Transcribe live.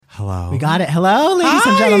Hello. We got it. Hello, ladies and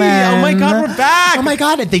Hi. gentlemen. Oh my God, we're back. Oh my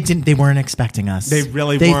God, they weren't expecting us. They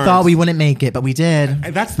really They weren't. thought we wouldn't make it, but we did.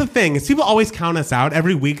 And that's the thing is people always count us out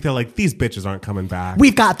every week. They're like, these bitches aren't coming back.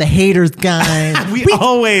 We've got the haters, guys. We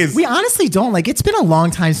always. We honestly don't. Like, it's been a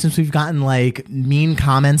long time since we've gotten like mean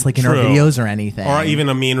comments like in our True. videos or anything. Or even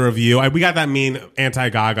a mean review. We got that mean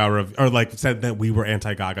anti-Gaga review, or like said that we were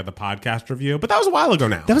anti-Gaga, the podcast review. But that was a while ago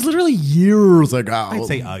now. That was literally years ago. I'd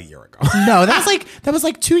say a year ago. No, that was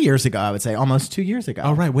like 2 years ago, I would say. Almost 2 years ago.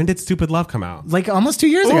 Oh, right. When did Stupid Love come out? Like almost 2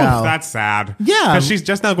 years Oof, ago. that's sad. Yeah. Because she's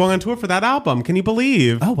just now going on tour for that album. Can you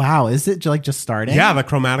believe? Oh, wow. Is it like just starting? Yeah, the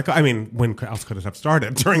Chromatica. I mean, when else could it have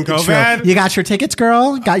started? During COVID? True. You got your tickets,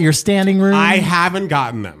 girl? Got your standing room? I haven't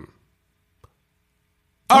gotten them.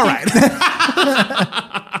 All right.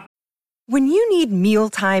 When you need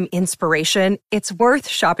mealtime inspiration, it's worth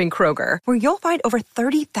shopping Kroger, where you'll find over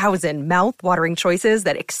 30,000 mouth-watering choices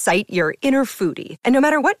that excite your inner foodie. And no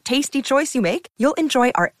matter what tasty choice you make, you'll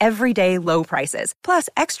enjoy our everyday low prices, plus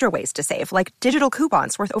extra ways to save, like digital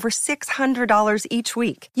coupons worth over $600 each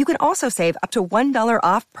week. You can also save up to $1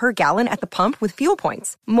 off per gallon at the pump with fuel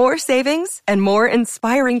points. More savings and more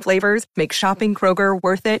inspiring flavors make shopping Kroger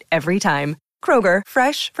worth it every time. Kroger,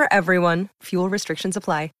 fresh for everyone. Fuel restrictions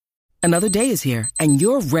apply. Another day is here, and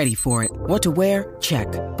you're ready for it. What to wear? Check.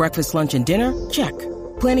 Breakfast, lunch, and dinner? Check.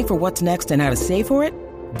 Planning for what's next and how to save for it?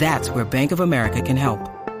 That's where Bank of America can help.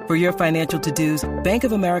 For your financial to-dos, Bank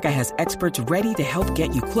of America has experts ready to help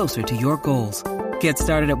get you closer to your goals. Get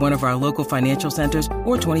started at one of our local financial centers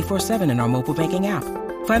or 24/7 in our mobile banking app.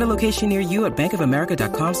 Find a location near you at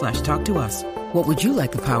bankofamerica.com/talktous. What would you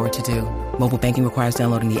like the power to do? Mobile banking requires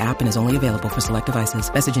downloading the app and is only available for select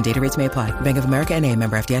devices. Message and data rates may apply. Bank of America NA,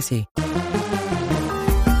 member FDIC.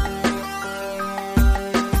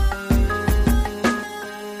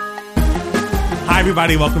 Hi,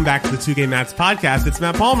 everybody. Welcome back to the Two Gay Mats podcast. It's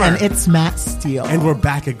Matt Palmer. And it's Matt Steele. And we're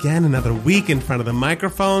back again, another week in front of the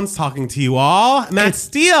microphones, talking to you all. Matt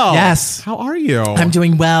Steele. Yes. How are you? I'm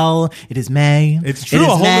doing well. It is May. It's true, It is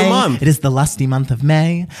a whole May. new month. It is the lusty month of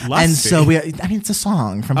May. Lusty? And so it's a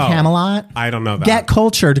song from Oh, Camelot. I don't know that. Get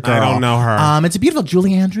cultured, girl. I don't know her. It's a beautiful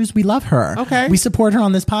Julie Andrews. We love her. Okay. We support her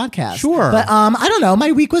on this podcast. Sure. But I don't know.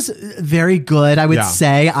 My week was very good. I would Yeah.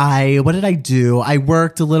 say what did I do? I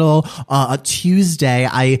worked a little a Tuesday.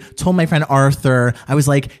 I told my friend Arthur, I was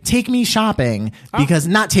like, take me shopping, because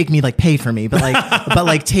not take me like pay for me, but like but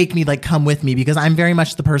like take me, like come with me, because I'm very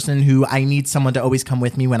much the person who I need someone to always come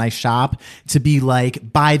with me when I shop, to be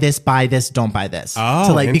like, buy this, don't buy this. Oh,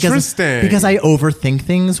 to like, interesting. Because I overthink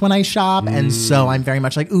things when I shop, and so I'm very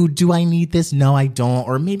much like, ooh, do I need this? No, I don't,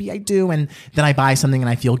 or maybe I do, and then I buy something and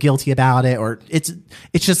I feel guilty about it, or it's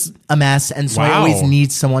just a mess, and so I Wow. always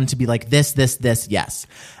need someone to be like, this, yes.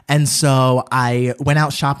 And so I went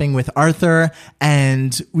out shopping with Arthur,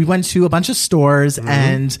 and we went to a bunch of stores,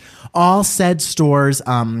 and all said stores,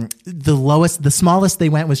 the smallest they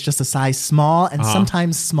went was just a size small, and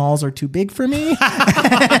sometimes smalls are too big for me.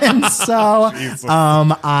 And so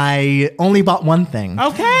I only bought one thing.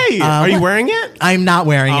 Okay. Are you wearing it? I'm not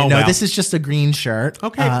wearing it. No, well. this is just a green shirt.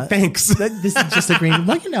 Okay, thanks. This is just a green,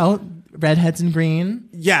 well, redheads in green.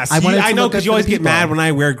 Yes, I wanted to I know, look because good you for always the get people. mad when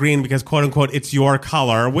I wear green because, quote unquote, it's your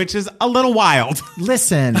color, which is a little wild.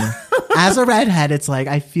 Listen, as a redhead, it's like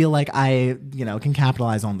I feel like I, can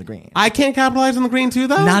capitalize on the green. I can't capitalize on the green too,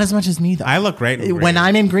 though. Not as much as me, though. I look great in green. When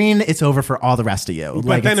I'm in green, it's over for all the rest of you. But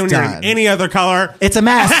Like, then it's when you're done. in any other color, It's a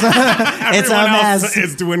mess. It's a everyone else mess.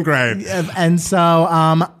 is doing great. And so,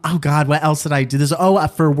 oh God, what else did I do?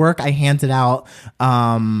 For work, I handed out,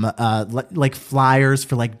 like flyers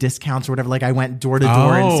for like discounts or whatever. Like I went door to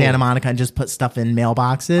door in Santa Monica and just put stuff in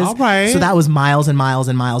mailboxes. All right. So that was miles and miles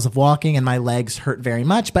and miles of walking, and my legs hurt very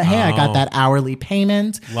much. But hey, I got that hourly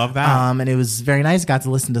payment. Love that. And it was very nice. Got to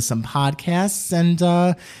listen to some podcasts,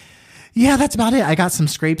 and yeah, that's about it. I got some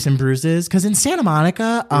scrapes and bruises because in Santa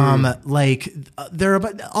Monica, all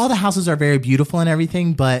the houses are very beautiful and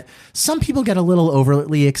everything, but some people get a little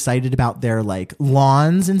overly excited about their like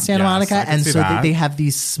lawns in Santa Yes, Monica, I can and see so that. they have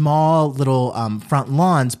these small little front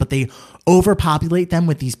lawns, but they overpopulate them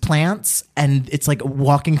with these plants, and it's like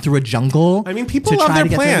walking through a jungle. I mean, people to love try their to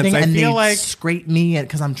get through plants. everything, I and feel they like- scrape me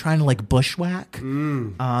because I'm trying to like bushwhack.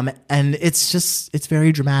 And it's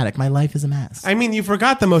very dramatic. My life is a mess. I mean, you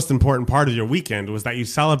forgot the most important part of your weekend was that you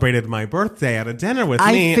celebrated my birthday at a dinner with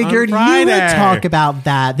I me figured you on Friday. would talk about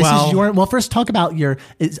that. This Well- is your. Well, first talk about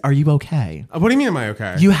are you okay? What do you mean, am I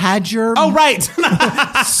okay? You had your Oh, right.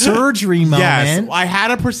 surgery moment. Yes, I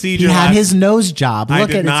had a procedure. He had last- his nose job. I Look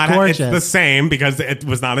did at not it's gorgeous. the same because it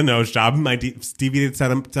was not a nose job. My deviated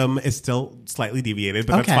septum is still slightly deviated,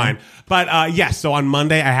 but Okay. that's fine. But yes, so on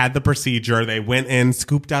Monday I had the procedure. They went in,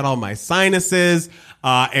 scooped out all my sinuses,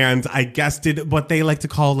 and I guess did what they like to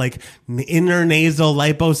call like inner nasal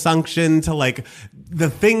liposuction to like the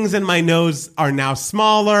things in my nose are now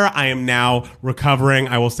smaller. I am now recovering.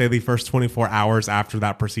 I will say the first 24 hours after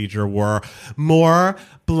that procedure were more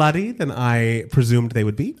bloody than I presumed they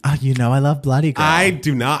would be. You know I love bloody, girl. I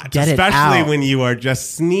do not. Get it Especially out. when you are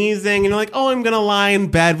just sneezing and you're like, oh, I'm going to lie in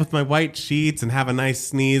bed with my white sheets and have a nice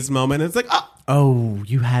sneeze moment. It's like, Oh,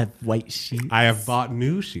 you had white sheets. I have bought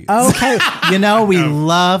new sheets. Okay. You know, we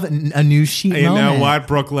love a new sheet You moment. know what?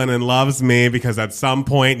 Brooklyn loves me because at some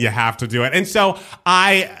point you have to do it. And so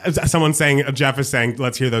someone's saying, Jeff is saying,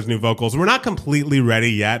 let's hear those new vocals. We're not completely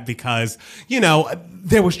ready yet because, you know,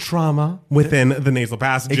 there was trauma within the nasal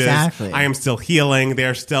passages. Exactly. I am still healing.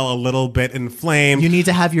 They're still a little bit inflamed. You need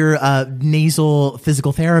to have your nasal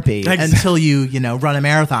physical therapy until you know, run a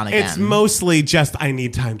marathon again. It's mostly just I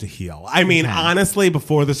need time to heal. I mean, honestly,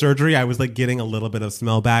 before the surgery, I was like getting a little bit of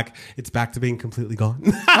smell back. It's back to being completely gone.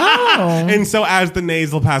 Oh. And so as the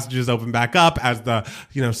nasal passages open back up, as the,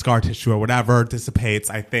 you know, scar tissue or whatever dissipates,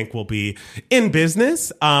 I think we'll be in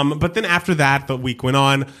business. But then after that, the week went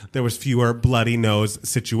on, there was fewer bloody nose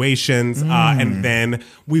situations. And then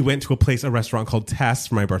we went to a restaurant called Tess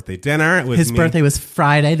for my birthday dinner. It was His birthday was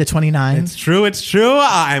Friday, the 29th. It's true.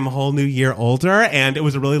 I'm a whole new year older, and it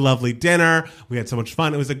was a really lovely dinner. We had so much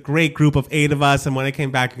fun. It was a great group of 8 of us, and when I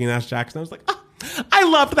came back, you asked Jackson, I was like, I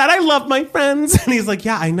loved that. I love my friends. And he's like,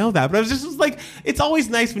 yeah, I know that. But I was just like, it's always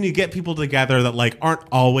nice when you get people together that like aren't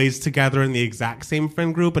always together in the exact same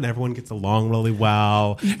friend group and everyone gets along really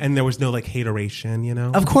well. And there was no like hateration, you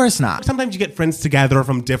know? Of course not. Sometimes you get friends together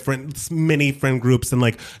from different mini friend groups and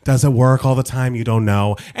like, does it work all the time? You don't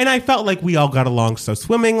know. And I felt like we all got along so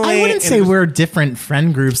swimmingly. I wouldn't and say it was- we're different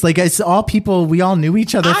friend groups. Like, it's all people, we all knew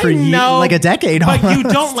each other for I know, like a decade but almost. you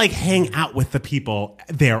don't like hang out with the people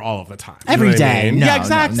there all of the time. You Every know what I day. mean? No, yeah, no,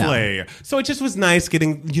 exactly. no. So it just was nice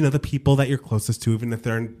getting, you know, the people that you're closest to, even if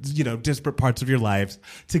they're in, you know, disparate parts of your lives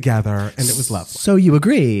together. And it was lovely. So you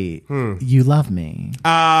agree. You love me.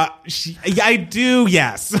 I do,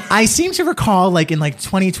 yes. I seem to recall like in like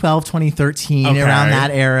 2012, 2013, Okay. around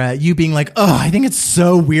that era, you being like, oh, I think it's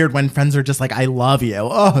so weird when friends are just like, I love you.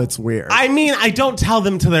 Oh, it's weird. I mean, I don't tell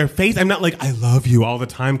them to their face. I'm not like, I love you all the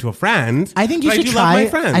time to a friend. I think you but should I do try. love my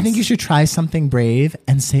friends. I think you should try something brave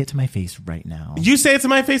and say it to my face right now. You say it to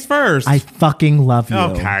my face first. I fucking love you.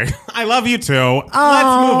 Okay. I love you too. Let's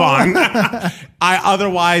move on.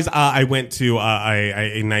 I went to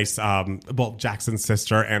a nice, Jackson's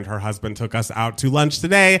sister and her husband took us out to lunch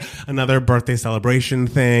today, another birthday celebration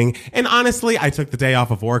thing. And honestly, I took the day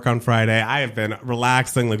off of work on Friday. I have been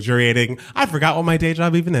relaxing, luxuriating. I forgot what my day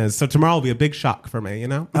job even is. So tomorrow will be a big shock for me, you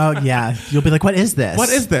know? Oh, yeah. You'll be like, what is this? What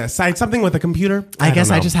is this? Something with a computer? I guess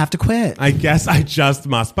don't I know. just have to quit. I guess I just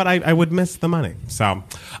must, but I would miss the money. So,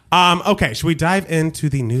 okay, should we dive into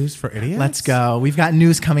the news for idiots? Let's go. We've got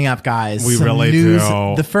news coming up, guys. We Some really news.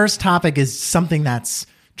 do. The first topic is something that's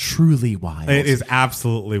truly wild. It is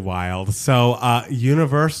absolutely wild. So,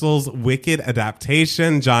 Universal's Wicked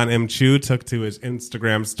adaptation, John M. Chu took to his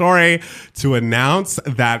Instagram story to announce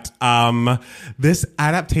that this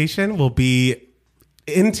adaptation will be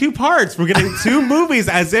in 2 parts. We're getting 2 movies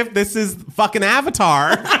as if this is fucking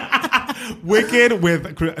Avatar. Wicked with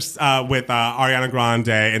Ariana Grande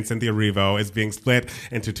and Cynthia Erivo is being split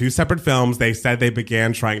into 2 separate films. They said they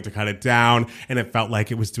began trying to cut it down, and it felt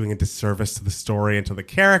like it was doing a disservice to the story and to the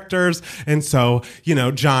characters. And so, you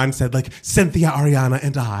know, John said like Cynthia, Ariana,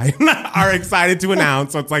 and I are excited to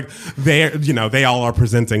announce. So it's like they all are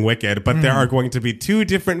presenting Wicked, but there are going to be 2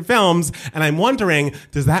 different films. And I'm wondering,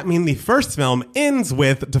 does that mean the first film ends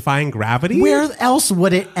with Defying Gravity? Where else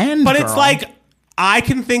would it end? But girl? it's like, I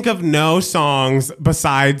can think of no songs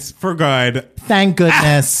besides For Good Thank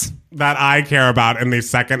goodness. that I care about in the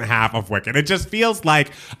second half of Wicked. It just feels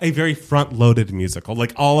like a very front-loaded musical.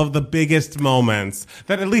 Like all of the biggest moments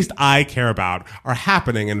that at least I care about are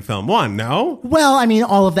happening in film 1, no? Well, I mean,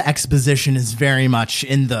 all of the exposition is very much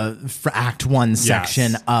in the Act 1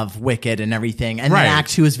 section of Wicked and everything. And Right. then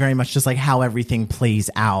Act 2 is very much just like how everything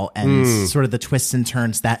plays out and sort of the twists and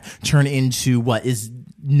turns that turn into what is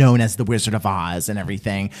known as the Wizard of Oz and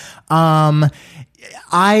everything.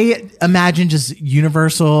 I imagine just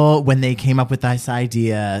Universal, when they came up with this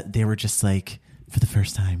idea, they were just like, for the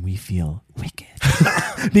first time, we feel wicked.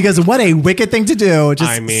 Because what a wicked thing to do.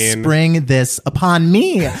 Just spring this upon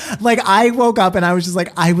me. Like, I woke up and I was just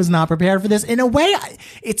like, I was not prepared for this. In a way,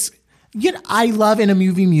 it's I love in a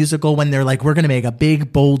movie musical when they're like, we're going to make a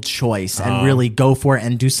big, bold choice and really go for it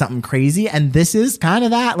and do something crazy. And this is kind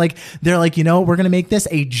of that. Like, they're like, we're going to make this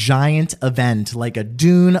a giant event, like a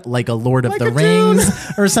Dune, like a Lord of the Rings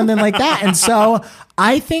or something like that. And so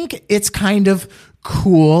I think it's kind of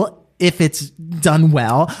cool if it's done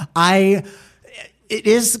well. It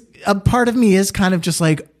is, a part of me is kind of just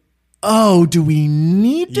like, oh, do we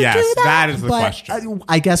need to do that? That is the question.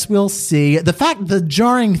 I guess we'll see. The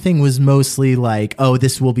jarring thing was mostly like, oh,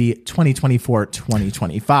 this will be 2024,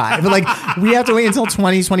 2025. Like, we have to wait until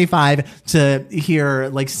 2025 to hear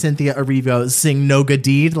like Cynthia Erivo sing No Good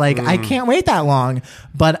Deed. Like, I can't wait that long.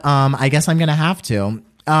 But I guess I'm going to have to.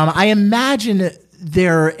 I imagine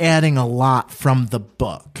they're adding a lot from the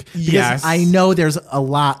book. Yes. I know there's a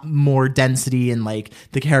lot more density in like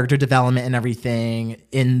the character development and everything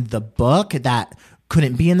in the book that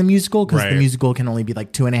couldn't be in the musical because the musical can only be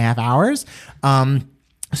like 2.5 hours.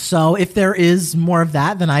 So if there is more of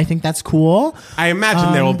that, then I think that's cool. I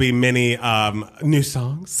imagine there will be many new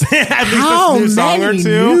songs. At How least a new song or many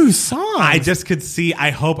two. new songs? I just could see.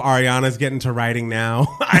 I hope Ariana's getting to writing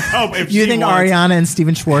now. I hope if you she think wants, Ariana and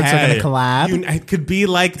Steven Schwartz are going to collab? It could be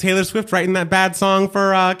like Taylor Swift writing that bad song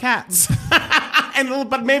for Cats.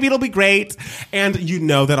 But maybe it'll be great. And that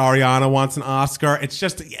Ariana wants an Oscar. It's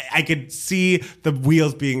just, I could see the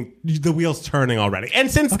wheels turning already.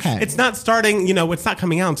 And since it's not starting, it's not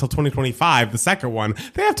coming out until 2025, the second one,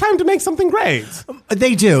 they have time to make something great.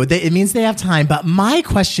 They do. It means they have time. But my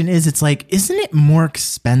question is, it's like, isn't it more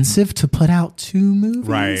expensive to put out 2 movies?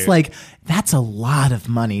 Right. Like, that's a lot of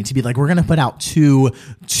money to be like, we're going to put out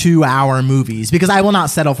 2-hour movies because I will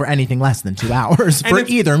not settle for anything less than 2 hours for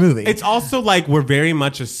either movie. It's also like we're very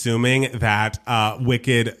much assuming that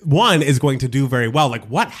Wicked 1 is going to do very well. Like,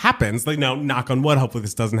 what happens? Like, no, knock on wood, hopefully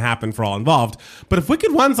this doesn't happen for all involved. But if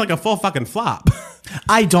Wicked 1's like a full fucking flop.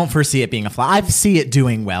 I don't foresee it being a flop. I see it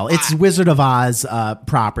doing well. It's Wizard of Oz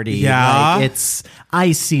property. Yeah. Like,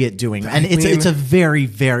 I see it doing, and it's a very,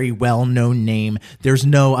 very well-known name. There's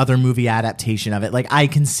no other movie adaptation of it. Like, I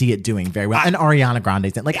can see it doing very well. And Ariana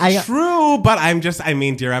Grande's in. Like, true, but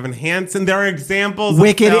Dear Evan Hansen, there are examples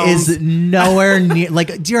Wicked of films. is nowhere near,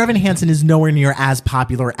 like, Dear Evan Hansen is nowhere near as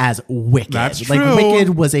popular as Wicked. That's true. Like,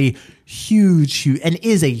 Wicked was a huge, and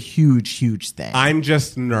is a huge thing. I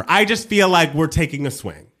just feel like we're taking a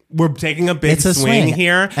swing. We're taking a big swing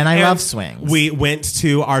here. And I love swings. We went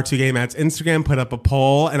to our 2 Gay Mats Instagram, put up a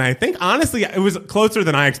poll, and I think, honestly, it was closer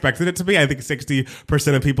than I expected it to be. I think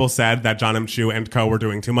 60% of people said that John M. Chu and co. were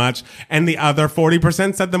doing too much, and the other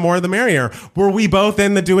 40% said the more the merrier. Were we both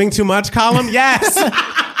in the doing too much column? Yes!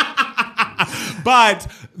 But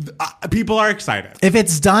people are excited. If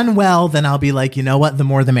it's done well, then I'll be like, you know what? The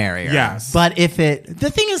more the merrier. Yes. But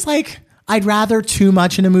the thing is, like, I'd rather too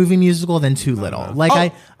much in a movie musical than too little.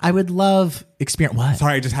 Like, I would love experience. What?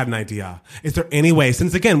 Sorry, I just had an idea. Is there any way,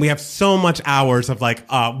 since again, we have so much hours of like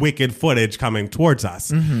Wicked footage coming towards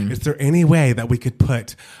us, is there any way that we could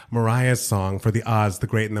put Mariah's song for the Oz, the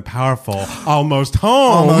Great and the Powerful, Almost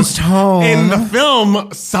Home, in the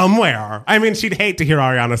film somewhere? I mean, she'd hate to hear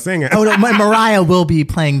Ariana sing it. Oh, no, Mariah will be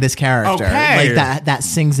playing this character. Okay. Like that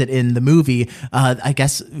sings it in the movie. I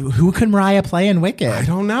guess, who could Mariah play in Wicked? I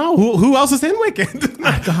don't know. Who else is in Wicked?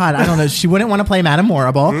 God, I don't know. She wouldn't want to play Madame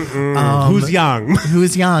Morrible. Who's young?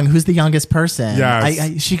 Who's young? Who's the youngest person?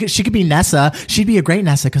 Yes. She could be Nessa. She'd be a great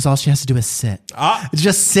Nessa because all she has to do is sit.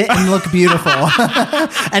 Just sit and look beautiful.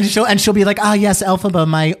 and she'll be like, oh yes, Elphaba,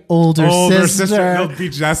 my older sister. It'll be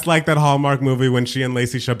just like that Hallmark movie when she and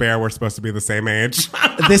Lacey Chabert were supposed to be the same age.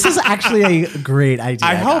 This is actually a great idea.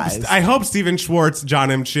 I hope Steven Schwartz, John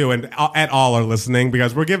M. Chu, and et al. Are listening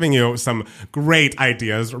because we're giving you some great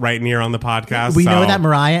ideas right near on the podcast. We know that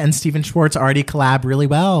Mariah and Steven Schwartz already collab really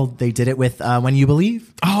well. They did it with When You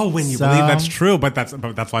Believe. Oh, When You Believe, that's true. But that's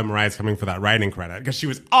why Mariah's coming for that writing credit, because she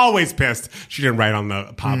was always pissed she didn't write on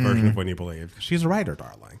the pop version of When You Believe. She's a writer,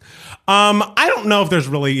 darling. I don't know if there's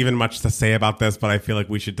really even much to say about this, but I feel like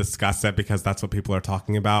we should discuss it because that's what people are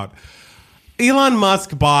talking about. Elon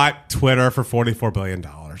Musk bought Twitter for $44 billion.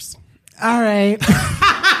 All right.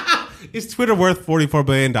 Is Twitter worth $44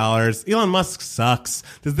 billion? Elon Musk sucks.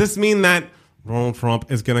 Does this mean that Donald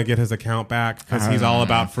Trump is going to get his account back because he's all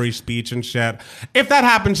about free speech and shit? If that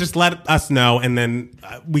happens, just let us know, and then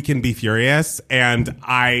we can be furious. And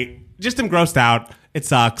I just am grossed out. It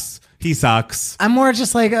sucks. He sucks. I'm more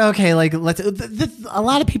just like, okay, like let's. A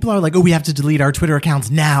lot of people are like, oh, we have to delete our Twitter accounts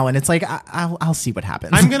now, and it's like, I'll see what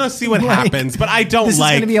happens. I'm gonna see what happens, but I don't this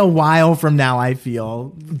like. This is gonna be a while from now. I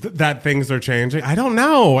feel that things are changing. I don't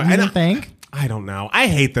know. You don't think? I don't know. I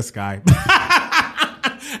hate this guy.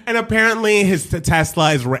 And apparently his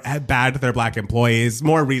Tesla is bad to their black employees.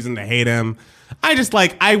 More reason to hate him.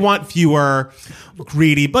 I want fewer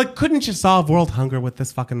greedy, but couldn't you solve world hunger with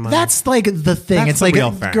this fucking money? That's like the thing. That's it's the like,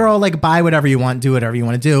 real thing. girl, like buy whatever you want, do whatever you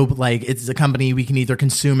want to do. But like, it's a company, we can either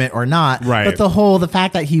consume it or not. Right. But the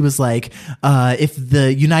fact that he was like, if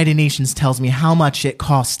the United Nations tells me how much it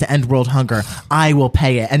costs to end world hunger, I will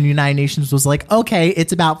pay it. And the United Nations was like, okay,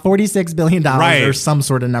 it's about $46 billion Right. or some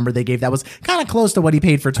sort of number they gave. That was kind of close to what he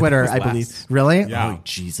paid for Twitter, I believe. less. Really? Yeah. Oh,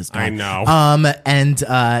 Jesus God. I know.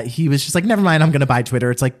 And he was just like, never mind, I'm going to buy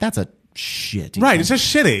Twitter. It's like, that's a shit. Right, it's just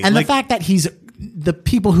shitty. And Like, the fact that the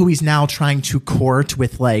people who he's now trying to court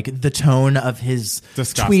with like the tone of his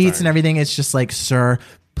Disgusting. tweets and everything, it's just like, sir,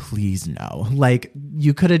 please no. Like,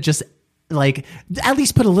 you could have just like at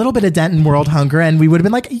least put a little bit of dent in world hunger and we would have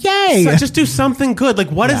been like, yay. So just do something good. Like,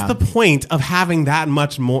 what is Yeah. the point of having that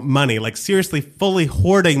much more money? Like, seriously, fully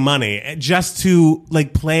hoarding money just to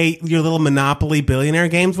like play your little Monopoly billionaire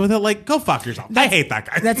games with it? Like, go fuck yourself. I hate that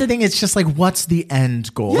guy. That's the thing. It's just like, what's the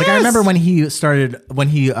end goal? Like, I Yes. remember when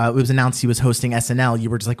it was announced he was hosting SNL, you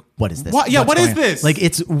were just like, what is this? What? Yeah, What's what is going on? this? Like,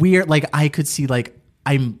 it's weird. Like, I could see, like,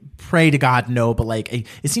 I pray to God, no, but like, it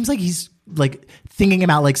seems like he's like thinking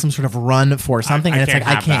about like some sort of run for something. And it's like,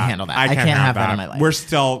 I can't handle that. I can't have that in my life. We're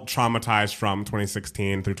still traumatized from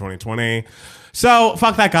 2016 through 2020. So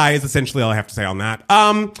fuck that guy is essentially all I have to say on that.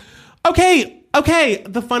 Okay.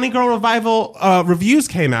 The Funny Girl Revival reviews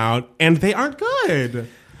came out and they aren't good.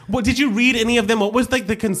 What, did you read any of them? What was like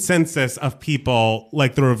the consensus of people,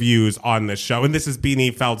 like the reviews on this show? And this is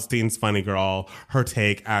Beanie Feldstein's Funny Girl, her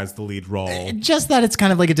take as the lead role. Just that it's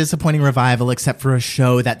kind of like a disappointing revival, except for a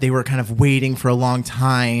show that they were kind of waiting for a long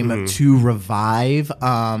time to revive.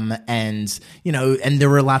 And there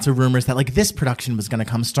were lots of rumors that like this production was going to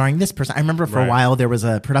come starring this person. I remember for a Right. while there was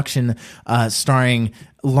a production starring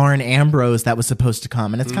Lauren Ambrose that was supposed to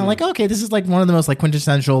come, and it's kind of like, okay, this is like one of the most like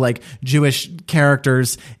quintessential like Jewish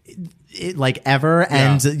characters like ever,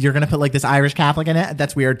 and you're gonna put like this Irish Catholic in it.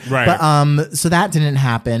 That's weird, Right. But so that didn't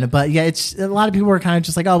happen. But yeah, it's a lot of people were kind of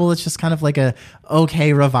just like, oh well, it's just kind of like a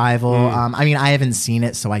okay revival. I mean, I haven't seen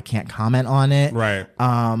it, so I can't comment on it. Right.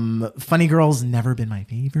 Funny Girl's never been my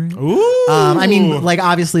favorite. Ooh. I mean, like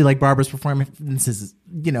obviously, like Barbara's performance is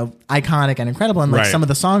iconic and incredible, and like Right. some of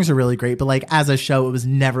the songs are really great. But like as a show, it was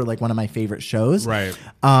never like one of my favorite shows. Right.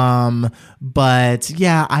 But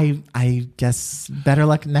yeah, I guess better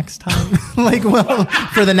luck next time. Like, well,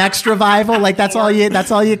 for the next revival, like that's all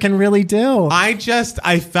you can really do. I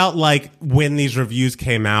felt like when these reviews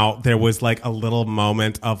came out, there was like a little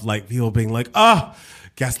moment of like people being like, oh,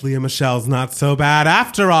 guess Leah Michelle's not so bad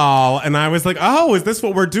after all. And I was like, oh, is this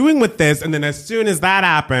what we're doing with this? And then as soon as that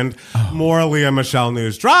happened, more Leah Michelle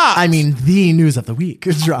news dropped. I mean, the news of the week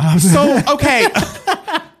drops. So, okay.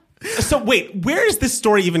 So wait, where is this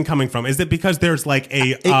story even coming from? Is it because there's like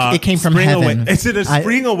a it came from spring heaven. Is it a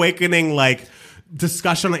spring awakening like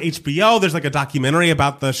discussion on HBO? There's like a documentary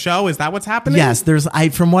about the show. Is that what's happening? Yes,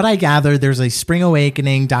 from what I gather, there's a Spring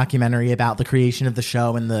Awakening documentary about the creation of the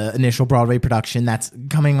show and the initial Broadway production that's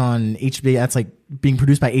coming on HBO. That's like being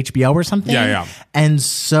produced by HBO or something. Yeah. And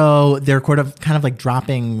so they're kind of like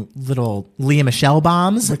dropping little Leah Michelle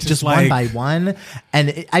bombs, just one by one.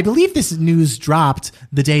 And I believe this news dropped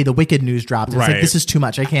the day the Wicked news dropped. It's Right. like, this is too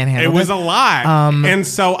much. I can't handle It was it. a lot. And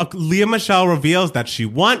so Leah Michelle reveals that she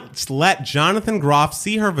once let Jonathan Groff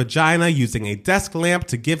see her vagina using a desk lamp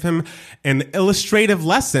to give him an illustrative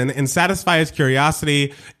lesson and satisfy his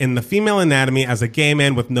curiosity in the female anatomy as a gay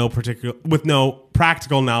man with no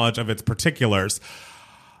practical knowledge of its particulars.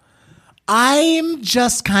 I'm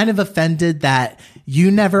just kind of offended that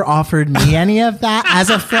you never offered me any of that as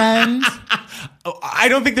a friend. I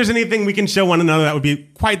don't think there's anything we can show one another that would be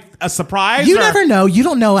quite a surprise. You never know. You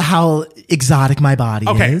don't know how exotic my body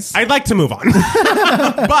is. I'd like to move on.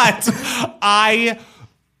 But I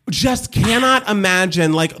just cannot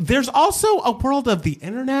imagine, like, there's also a world of the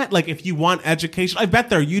internet. Like, if you want education, I bet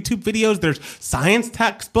there are YouTube videos, there's science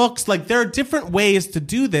textbooks, like there are different ways to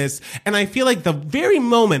do this. And I feel like the very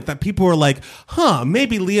moment that people were like,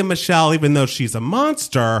 maybe Leah Michelle, even though she's a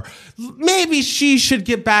monster, maybe she should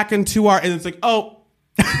get back into our, and it's like, oh,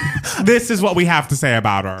 this is what we have to say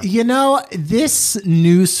about her. You know, this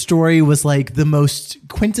news story was like the most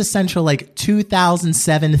quintessential like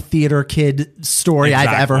 2007 theater kid story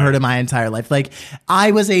I've ever heard in my entire life. Like,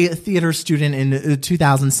 I was a theater student in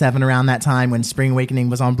 2007 around that time when Spring Awakening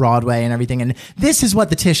was on Broadway and everything, and this is what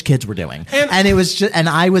the Tisch kids were doing. And it was just, and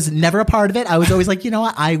I was never a part of it. I was always like, you know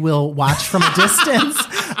what, I will watch from a distance.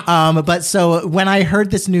 But so when I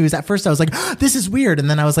heard this news, at first I was like, this is weird. And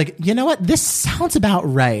then I was like, you know what? This sounds about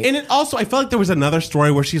right. And it also, I felt like there was another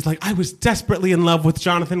story where she's like, I was desperately in love with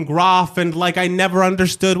Jonathan Groff, and like I never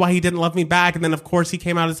understood why he didn't love me back. And then of course he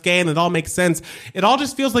came out as gay, and it all makes sense. It all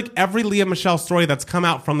just feels like every Lea Michele story that's come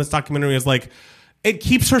out from this documentary is like, it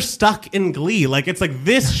keeps her stuck in Glee. Like, it's like,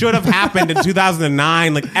 this should have happened in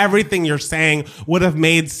 2009. Like, everything you're saying would have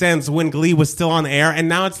made sense when Glee was still on air. And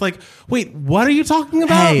now it's like, wait, what are you talking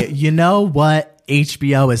about? Hey, you know what?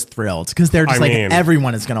 HBO is thrilled because they're just I mean,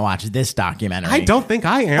 everyone is going to watch this documentary. I don't think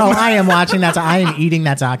I am. Oh, I am watching that. I am eating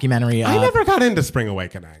that documentary. I never got into Spring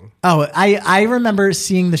Awakening. Oh, I remember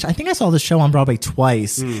seeing the I think I saw the show on Broadway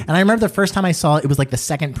twice. And I remember the first time I saw it, it was like the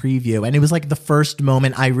second preview. And it was like the first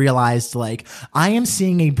moment I realized, like, I am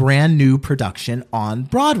seeing a brand new production on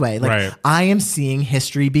Broadway. Like, Right. I am seeing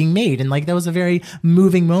history being made. And like, that was a very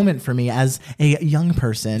moving moment for me as a young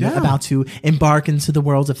person about to embark into the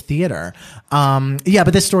world of theater. Yeah,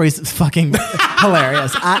 but this story is fucking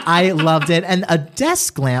hilarious. I loved it. And a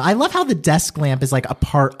desk lamp. I love how the desk lamp is like a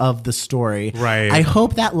part of the story. Right. I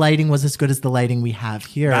hope that lighting was as good as the lighting we have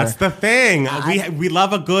here. That's the thing. We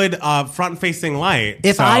love a good front-facing light.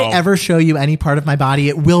 If So- I ever show you any part of my body,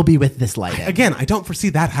 it will be with this lighting. Again, I don't foresee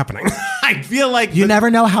that happening. I feel like You never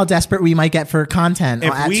know how desperate we might get for content.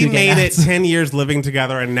 if at we Two Gay made it Nuts. 10 years living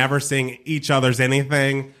together and never seeing each other's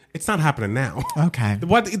anything, it's not happening now. Okay.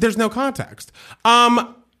 There's no context.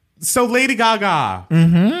 So Lady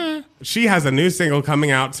Gaga, she has a new single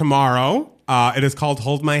coming out tomorrow. It is called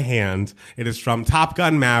Hold My Hand. It is from Top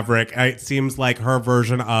Gun Maverick. It seems like her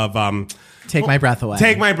version of Take My Breath Away.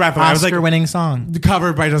 Take My Breath Away. I was like, Oscar-winning song.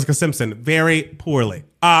 covered by Jessica Simpson very poorly.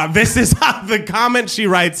 This is the comment she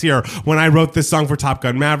writes here. When I wrote this song for Top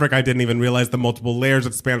Gun Maverick, I didn't even realize the multiple layers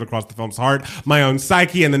that spanned across the film's heart, my own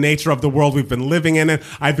psyche, and the nature of the world we've been living in it.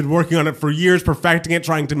 I've been working on it for years, perfecting it,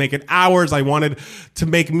 trying to make it ours. I wanted to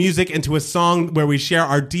make music into a song where we share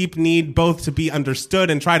our deep need both to be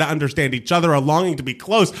understood and try to understand each other, a longing to be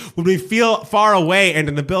close when we feel far away, and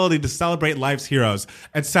an ability to celebrate life's heroes,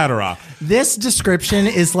 etc. This description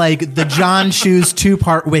is like the John Shoes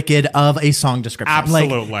 2-part Wicked of a song description.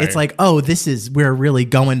 Absolutely. Like, it's like, oh, we're really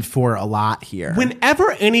going for a lot here.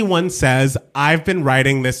 Whenever anyone says, I've been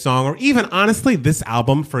writing this song, or even honestly, this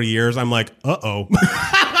album for years, I'm like, uh-oh.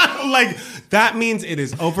 Like, that means it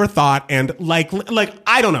is overthought, and like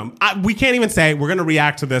I don't know. We can't even say we're going to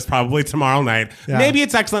react to this probably tomorrow night. Yeah. Maybe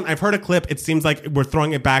it's excellent. I've heard a clip. It seems like we're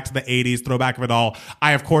throwing it back to the 80s, throwback of it all.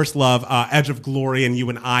 I, of course, love Edge of Glory and You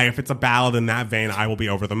and I. If it's a ballad in that vein, I will be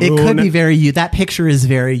over the moon. It could be very you. That picture is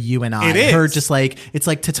very You and I. It is. Her just like, it's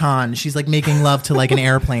like Tatan. She's like making love to like an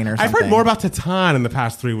airplane or something. I've heard more about Tatan in the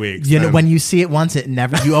past 3 weeks. You know, when you see it once,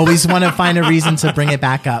 you always want to find a reason to bring it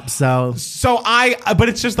back up. So But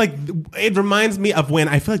it's just like, it reminds me of when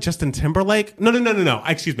I feel like Justin Timberlake, no,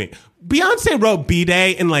 excuse me. Beyonce wrote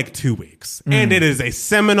B-Day in like 2 weeks, and it is a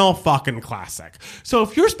seminal fucking classic. So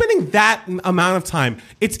if you're spending that amount of time,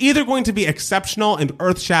 it's either going to be exceptional and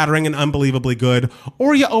earth-shattering and unbelievably good,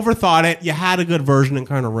 or you overthought it, you had a good version and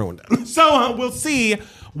kind of ruined it. So we'll see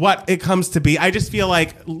what it comes to be. I just feel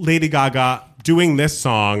like Lady Gaga doing this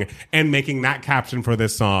song and making that caption for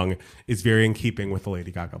this song is very in keeping with the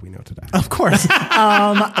Lady Gaga we know today. of course.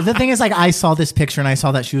 The thing is, like, I saw this picture and I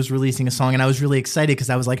saw that she was releasing a song, and I was really excited because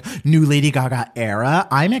I was like, new Lady Gaga era.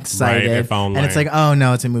 I'm excited. Right, if only. And it's like, oh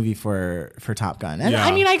no, it's a movie for Top Gun. And Yeah.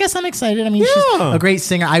 I mean, I guess I'm excited. I mean, she's a great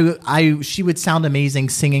singer. She would sound amazing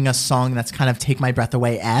singing a song that's kind of Take My Breath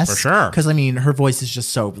Away-esque. For sure. Because I mean, her voice is just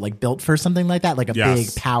so like built for something like that, like a Yes.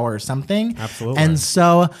 big power something. Absolutely. And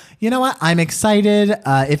so, you know what? I'm excited.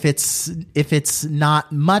 If it's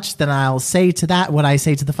not much, then I'll say to that what I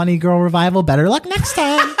say to the Funny Girl Revival: better luck next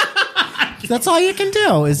time. That's all you can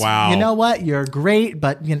do. Is Wow. You know what? You're great,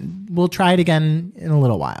 but we'll try it again in a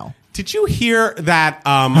little while. Did you hear that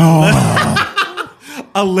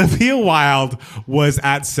Olivia Wilde was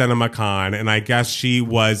at CinemaCon, and I guess she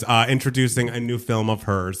was introducing a new film of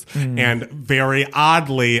hers, and very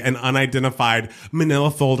oddly, an unidentified manila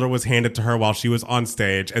folder was handed to her while she was on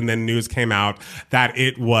stage, and then news came out that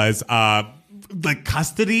it was like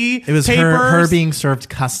custody It was papers her being served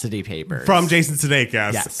custody papers from Jason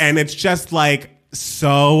Sudeikis. Yes. And it's just like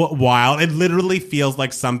so wild. It literally feels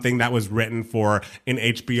like something that was written for an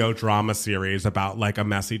HBO drama series about like a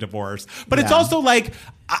messy divorce. But it's Yeah. also like,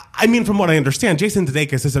 I mean, from what I understand, Jason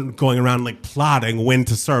Sudeikis isn't going around like plotting when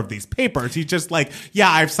to serve these papers. He's just like, yeah,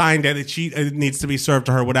 I've signed it. It needs to be served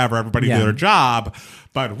to her, whatever. Everybody Yeah. do their job.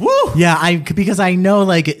 But woo! Yeah, because I know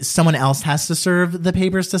like someone else has to serve the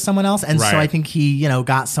papers to someone else, and so Right. I think he,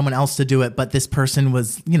 got someone else to do it. But this person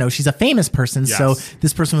was, she's a famous person, so Yes.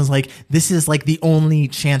 this person was like, "This is like the only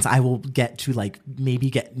chance I will get to like maybe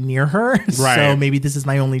get near her." So Right. maybe this is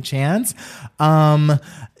my only chance.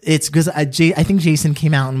 It's because I think Jason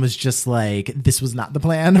came out and was just like, "This was not the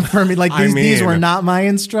plan for me. Like these were not my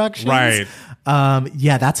instructions." Right.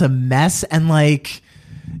 Yeah, that's a mess, and like.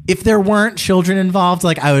 If there weren't children involved,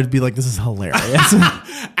 like I would be like, this is hilarious.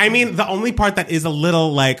 I mean, the only part that is a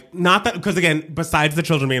little like, not that, because again, besides the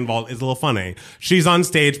children being involved, is a little funny. She's on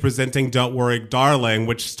stage presenting Don't Worry, Darling,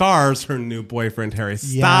 which stars her new boyfriend, Harry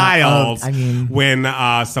Styles. When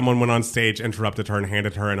someone went on stage, interrupted her, and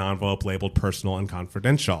handed her an envelope labeled personal and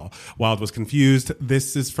confidential. Wild was confused.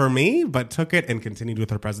 This is for me, but took it and continued with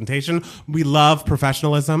her presentation. We love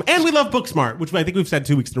professionalism and we love Booksmart, which I think we've said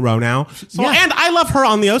 2 weeks in a row now. So, Yeah. and I love her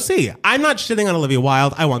on the OC. I'm not shitting on Olivia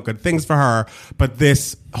Wilde. I want good things for her, but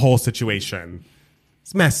this whole situation,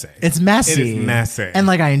 it's messy. It's messy. It is messy. And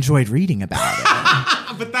like I enjoyed reading about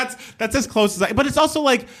it. But that's as close as but it's also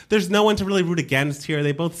like there's no one to really root against here.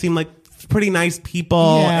 They both seem like pretty nice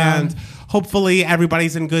people, Yeah. and hopefully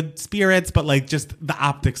everybody's in good spirits, but like just the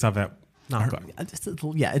optics of it, not good.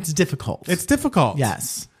 Yeah, it's difficult. It's difficult.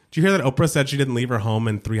 Yes. Did you hear that Oprah said she didn't leave her home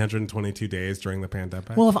in 322 days during the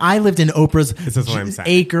pandemic? Well, if I lived in Oprah's This is what I'm saying.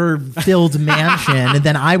 acre-filled mansion,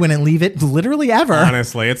 then I wouldn't leave it literally ever.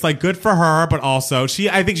 Honestly, it's like good for her, but also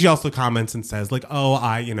I think she also comments and says like, "Oh,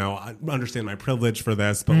 I understand my privilege for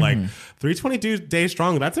this, but like 322 days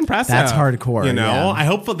strong, that's impressive. That's hardcore, yeah. I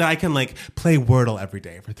hope that I can like play Wordle every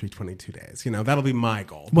day for 322 days. That'll be my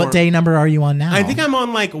goal. What day number are you on now? I think I'm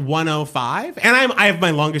on like 105, and I have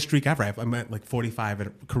my longest streak ever. I'm at like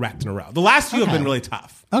 45 correct in a row. The last few have been really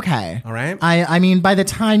tough. Okay. All right. I mean, by the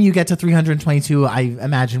time you get to 322, I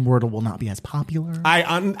imagine Wordle will not be as popular.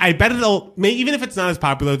 I bet even if it's not as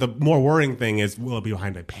popular, the more worrying thing is will it be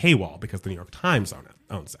behind a paywall because the New York Times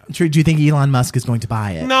owns it. Do you think Elon Musk is going to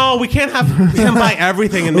buy it? No, we can't have him buy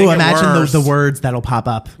everything and make it imagine worse. the words that'll pop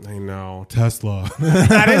up. I know. Tesla.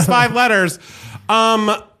 That is 5 letters.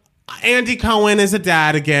 Andy Cohen is a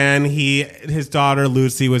dad again. His daughter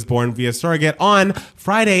Lucy was born via surrogate on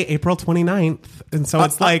Friday, April 29th. And so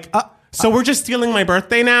it's so we're just stealing my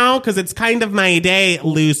birthday now because it's kind of my day,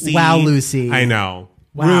 Lucy. Wow, Lucy. I know.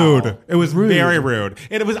 Wow. Rude. It was very rude.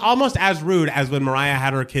 It was almost as rude as when Mariah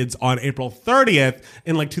had her kids on April 30th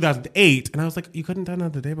in like 2008. And I was like, you couldn't have done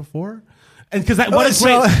it the day before? And because what is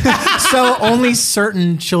great. So only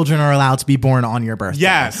certain children are allowed to be born on your birthday.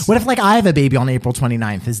 Yes. What if like I have a baby on April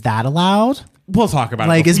 29th? Is that allowed? We'll talk about it.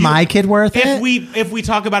 Like, is my kid worth it? If we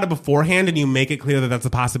talk about it beforehand and you make it clear that that's a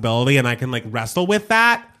possibility and I can like wrestle with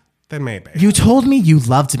that, then maybe. You told me you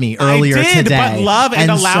loved me earlier I did, today. but love and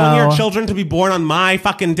allowing so- your children to be born on my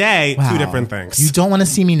fucking day, Wow. two different things. You don't want to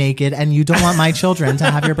see me naked, and you don't want my children to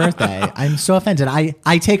have your birthday. I'm so offended.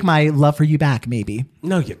 I take my love for you back, maybe.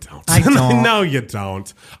 No, you don't. I don't. No, you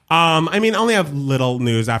don't. I only have little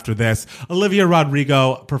news after this. Olivia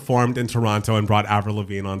Rodrigo performed in Toronto and brought Avril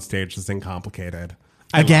Lavigne on stage to sing Complicated.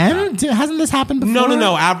 I love Again? that. Hasn't this happened before?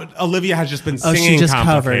 No. Olivia has just been Oh, she singing just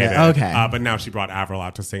covered it. Complicated. Okay. But now she brought Avril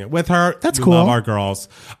out to sing it with her. That's We cool. love our girls.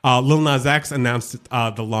 Lil Nas X announced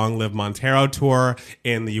the Long Live Montero tour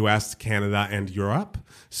in the U.S., Canada, and Europe.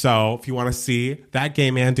 So if you want to see that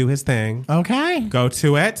gay man do his thing, Okay. go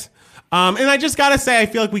to it. And I just got to say, I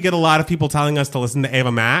feel like we get a lot of people telling us to listen to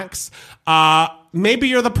Ava Max. Maybe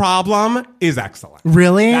You're the Problem is excellent.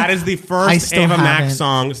 Really? That is the I first still Ava Max haven't.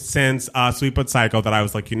 song since Sweet But Psycho that I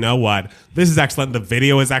was like, you know what? This is excellent. The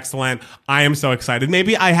video is excellent. I am so excited.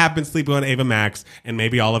 Maybe I have been sleeping on Ava Max, and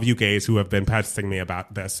maybe all of you gays who have been pesting me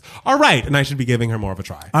about this are right, and I should be giving her more of a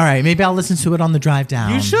try. All right. Maybe I'll listen to it on the drive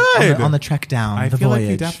down. You should. On the trek down. I the feel voyage.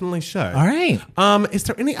 like you definitely should. All right. Is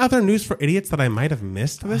there any other news for idiots that I might have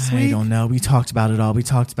missed this week? I don't know. We talked about it all. We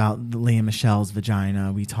talked about Leah Michelle's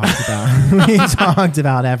vagina. We talked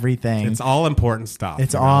about everything. It's all important stuff.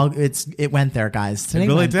 It's you know? all it went there, guys. Today It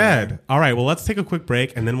really went there. did. All right, well, let's take a quick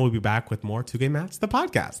break, and then we'll be back with more Two Gay Mats, the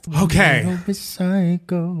podcast. Okay. Don't be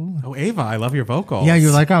psycho. Oh, Ava, I love your vocals. Yeah,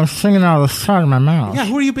 you're like I was singing out of the side of my mouth. Yeah,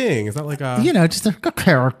 who are you being? Is that like a... Just a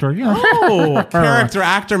character. Oh, character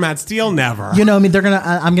actor Matt Steele, never. I mean, they're gonna.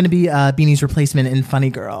 I'm gonna be Beanie's replacement in Funny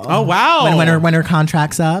Girl. Oh, wow. When her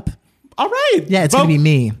contract's up. All right. Yeah, it's gonna be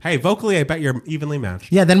me. Hey, vocally, I bet you're evenly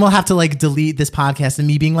matched. Yeah, then we'll have to like delete this podcast and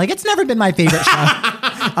me being like, it's never been my favorite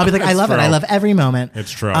show. I'll be like, I love it. I love every moment.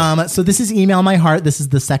 It's true. So this is Email My Heart. This is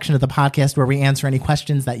the section of the podcast where we answer any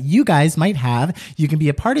questions that you guys might have. You can be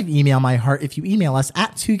a part of Email My Heart if you email us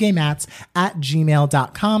at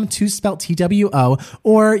 2gaymats@gmail.com, 2 spelled TWO,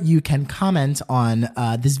 or you can comment on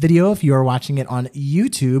this video if you are watching it on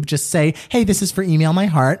YouTube. Just say, hey, this is for Email My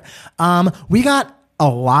Heart. We got a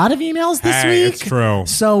lot of emails this week. It's true.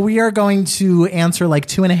 So we are going to answer like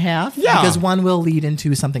 2.5 because one will lead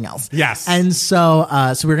into something else. Yes. And so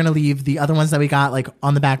we're going to leave the other ones that we got like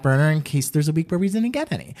on the back burner in case there's a week where we didn't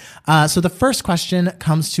get any. So the first question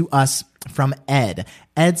comes to us from Ed.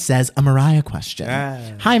 Ed says, a Mariah question.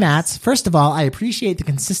 Hi, Mats. First of all, I appreciate the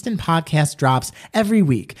consistent podcast drops every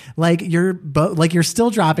week. Like you're still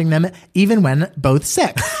dropping them even when both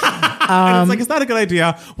sick. And it's like, it's not a good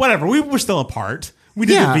idea. Whatever. We were still apart. We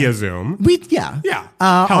did it via Zoom.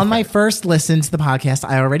 On my first listen to the podcast,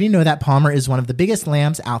 I already know that Palmer is one of the biggest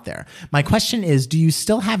lambs out there. My question is, do you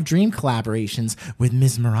still have dream collaborations with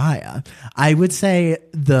Ms. Mariah? I would say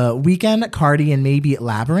The Weeknd, Cardi, and maybe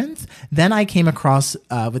Labyrinth. Then I came across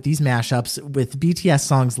with these mashups with BTS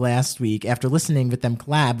songs last week after listening with them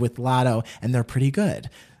collab with Lotto, and they're pretty good.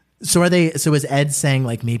 So is Ed saying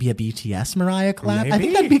like maybe a BTS Mariah collab? Maybe. I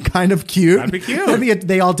think that'd be kind of cute. That'd be cute.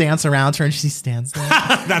 They all dance around her and she stands there.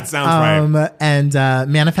 That sounds right. And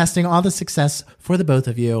manifesting all the success for the both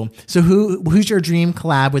of you. So who's your dream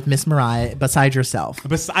collab with Miss Mariah besides yourself?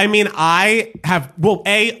 I mean, I have,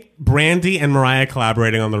 Brandy and Mariah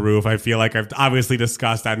collaborating on The Roof. I feel like I've obviously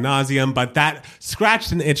discussed ad nauseum, but that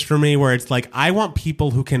scratched an itch for me where it's like, I want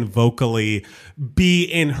people who can vocally be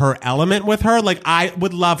in her element with her. Like, I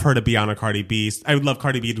would love her to be on a Cardi B. I would love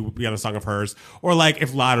Cardi B to be on a song of hers. Or like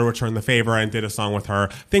if Lotto returned the favor and did a song with her.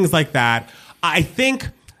 Things like that. I think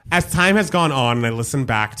as time has gone on and I listen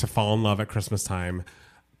back to Fall in Love at Christmas Time,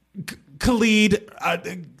 Khalid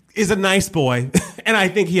is a nice boy. And I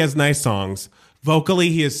think he has nice songs. Vocally,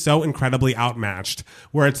 he is so incredibly outmatched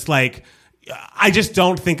where it's like, I just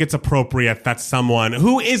don't think it's appropriate that someone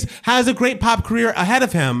who has a great pop career ahead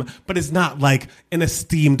of him, but is not like an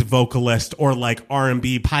esteemed vocalist or like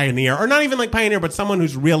R&B pioneer, or not even like pioneer, but someone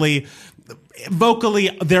who's really vocally,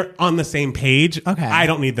 they're on the same page. Okay. I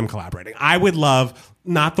don't need them collaborating. I would love,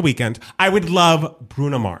 not The Weeknd, I would love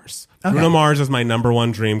Bruno Mars. Okay. Bruno Mars is my number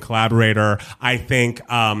one dream collaborator. I think,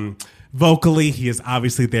 vocally, he is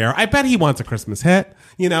obviously there. I bet he wants a Christmas hit.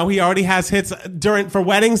 You know, he already has hits for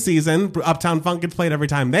wedding season. Uptown Funk gets played every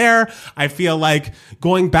time there. I feel like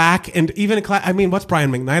going back and even, what's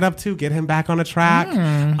Brian McKnight up to? Get him back on a track.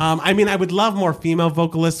 I would love more female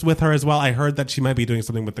vocalists with her as well. I heard that she might be doing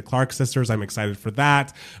something with the Clark sisters. I'm excited for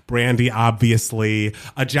that. Brandy, obviously.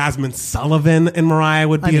 Jasmine Sullivan and Mariah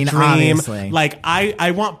would be a dream. Obviously. Like,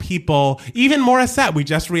 I want people, even Morissette. We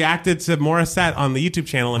just reacted to Morissette on the YouTube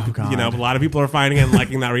channel, and a lot of people are finding it and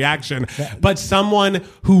liking that reaction. But someone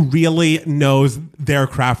who really knows their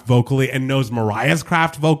craft vocally and knows Mariah's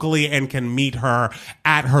craft vocally and can meet her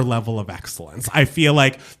at her level of excellence. I feel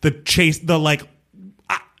like I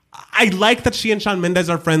like that she and Shawn Mendes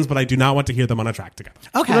are friends, but I do not want to hear them on a track together.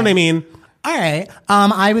 Okay. You know what I mean? All right.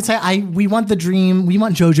 I would say we want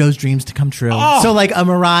JoJo's dreams to come true. Oh. So like a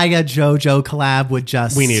Mariah JoJo collab would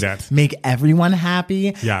just we need it. Make everyone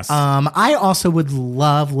happy. Yes. I also would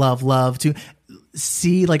love to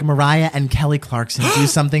see like Mariah and Kelly Clarkson do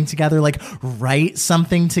something together, like write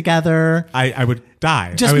something together. I would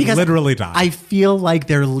die. Just I would because literally die. I feel like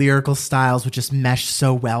their lyrical styles would just mesh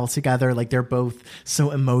so well together. Like they're both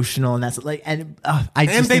so emotional, and that's like, and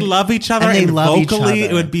they love each other. And they love vocally, each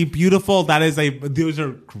other. It would be beautiful. Those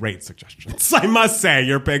are great suggestions. I must say,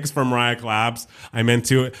 your picks for Mariah collabs, I'm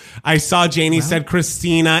into it. I saw Janie said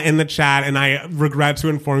Christina in the chat, and I regret to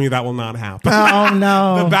inform you that will not happen. Oh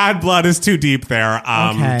no, the bad blood is too deep there.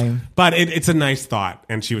 Okay, but it's a nice thought,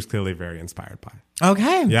 and she was clearly very inspired by it.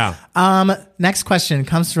 Okay. Yeah. Next question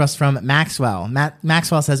comes to us from Maxwell.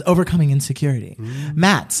 Maxwell says, overcoming insecurity.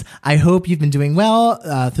 Matt, I hope you've been doing well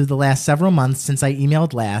through the last several months since I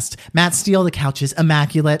emailed last. Matt Steele, the couch is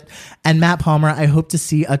immaculate. And Matt Palmer, I hope to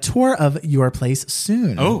see a tour of your place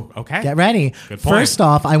soon. Oh, okay. Get ready. Good point. First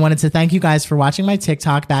off, I wanted to thank you guys for watching my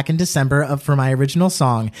TikTok back in December for my original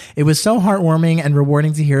song. It was so heartwarming and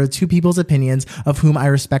rewarding to hear two people's opinions of whom I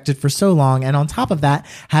respected for so long. And on top of that,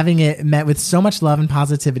 having it met with so much love and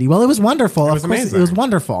positivity. Well, it was wonderful. of was course, amazing. it was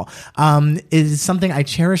wonderful. It is something I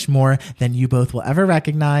cherish more than you both will ever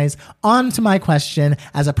recognize. On to my question.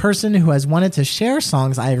 As a person who has wanted to share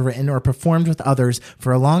songs I have written or performed with others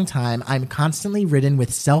for a long time, I'm constantly ridden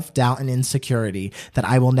with self-doubt and insecurity that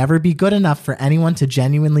I will never be good enough for anyone to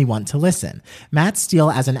genuinely want to listen. Matt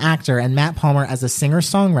Steele as an actor and Matt Palmer as a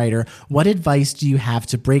singer-songwriter, what advice do you have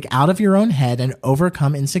to break out of your own head and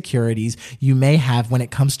overcome insecurities you may have when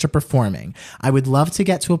it comes to performing? I would love to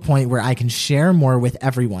get to a point where I can share more with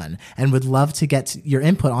everyone and would love to get your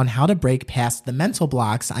input on how to break past the mental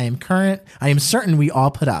blocks I am certain we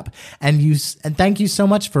all put up. And thank you so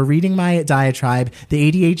much for reading my diatribe.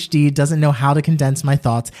 The ADHD doesn't know how to condense my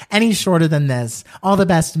thoughts any shorter than this. All the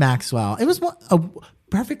best, Maxwell. It was a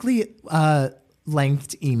perfectly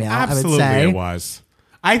length email. Absolutely, I would say it was.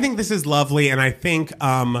 I think this is lovely, and I think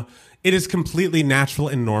it is completely natural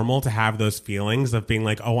and normal to have those feelings of being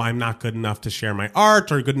like, oh, I'm not good enough to share my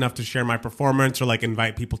art or good enough to share my performance or like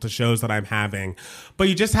invite people to shows that I'm having. But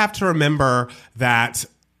you just have to remember that,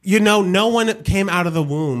 no one came out of the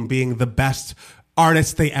womb being the best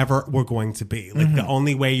artists they ever were going to be. Like the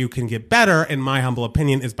only way you can get better, in my humble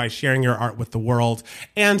opinion, is by sharing your art with the world.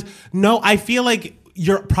 And no, I feel like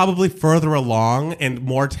you're probably further along and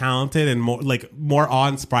more talented and more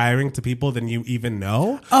awe-inspiring to people than you even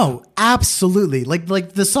know. Oh, absolutely.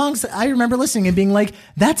 Like the songs I remember listening and being like,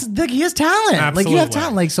 he has talent. Absolutely. Like you have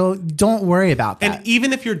talent. Like, so don't worry about that. And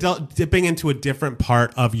even if you're dipping into a different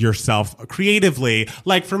part of yourself creatively,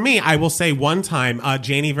 like for me, I will say one time,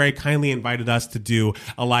 Janie very kindly invited us to do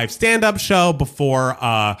a live stand-up show before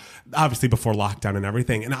lockdown and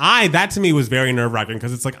everything. And that to me was very nerve-wracking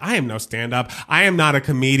because it's like, I am no stand-up. I am not a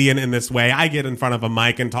comedian in this way. I get in front of a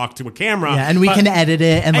mic and talk to a camera. Yeah, and we can edit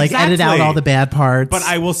it and edit out all the bad parts. But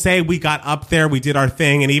I will say we got up there, we did our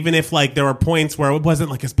thing, and even if there were points where it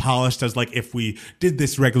wasn't as polished as if we did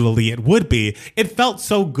this regularly it would be, it felt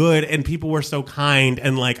so good and people were so kind,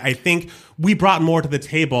 and I think we brought more to the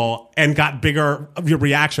table and got bigger of your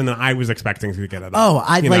reaction than I was expecting to get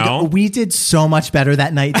at. We did so much better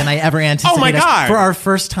that night than I ever anticipated. Oh my God. For our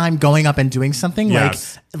first time going up and doing something,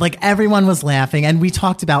 yes. Everyone was laughing, and we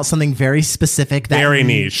talked about something very specific. Very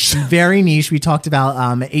niche. Very niche. We talked about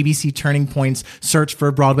ABC Turning Point's search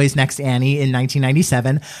for Broadway's Next Annie in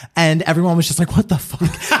 1997, and everyone was just like, what the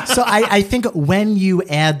fuck? So I think when you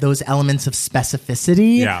add those elements of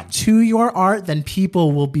specificity to your art, then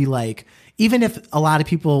people will be like, even if a lot of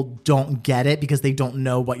people don't get it because they don't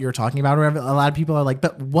know what you're talking about, or whatever, a lot of people are like,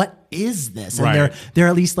 but what is this? And right. they're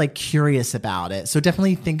at least curious about it. So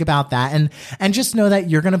definitely think about that, and just know that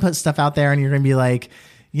you're going to put stuff out there and you're going to be like,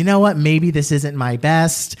 you know what, maybe this isn't my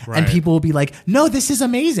best. Right. And people will be like, no, this is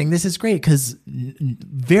amazing. This is great. Because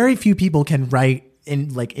very few people can write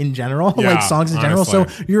in general, songs in general. So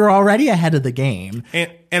you're already ahead of the game.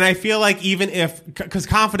 And I feel like even because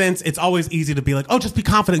confidence, it's always easy to be like, oh, just be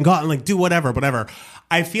confident and go out and do whatever.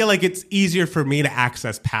 I feel like it's easier for me to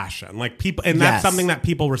access passion. People, and that's something that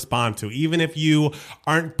people respond to. Even if you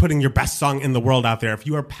aren't putting your best song in the world out there, if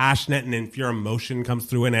you are passionate and if your emotion comes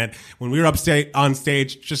through in it, when we were on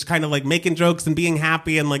stage, just kind of making jokes and being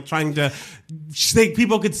happy and trying to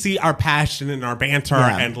people could see our passion and our banter,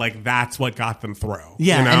 and that's what got them through.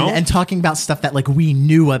 Yeah, and talking about stuff that we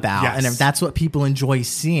knew about, yes. and if that's what people enjoy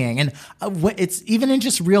seeing. And it's even in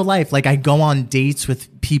just real life. I go on dates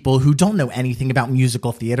with people who don't know anything about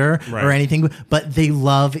musical theater or anything, but they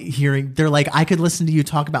love hearing. They're like, I could listen to you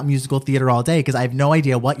talk about musical theater all day because I have no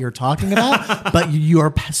idea what you're talking about, but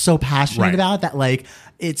you're so passionate about it that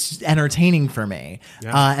it's entertaining for me.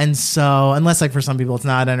 Yeah. And so, unless for some people it's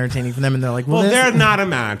not entertaining for them, and they're like, well, they're not a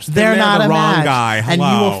match. They're not the a wrong match. guy. Hello.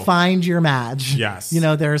 And you will find your match. Yes.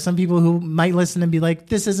 There are some people who might listen and be like,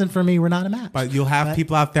 this isn't for me. We're not a match. But you'll have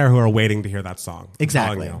people out there who are waiting to hear that song.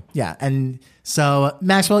 Exactly. Yeah. And so,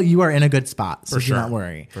 Maxwell, you are in a good spot. So do not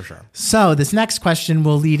worry. For sure. So this next question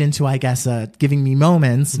will lead into, I guess, giving me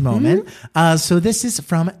moment. So this is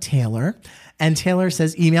from Taylor. And Taylor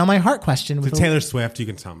says, email my heart question. With Taylor Swift, you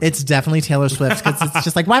can tell me. It's definitely Taylor Swift, because it's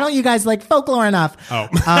just why don't you guys like folklore enough? Oh.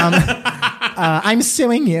 I'm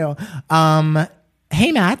suing you.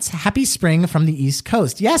 Hey, Matt, happy spring from the East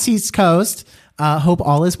Coast. Yes, East Coast. Hope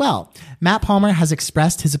all is well. Matt Palmer has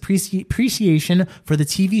expressed his appreciation for the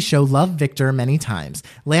TV show Love, Victor many times.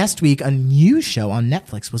 Last week, a new show on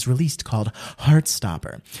Netflix was released called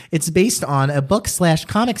Heartstopper. It's based on a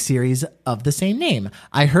book/comic series of the same name.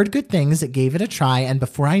 I heard good things, gave it a try, and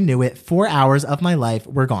before I knew it, 4 hours of my life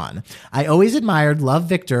were gone. I always admired Love,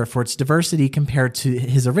 Victor for its diversity compared to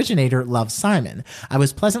his originator, Love, Simon. I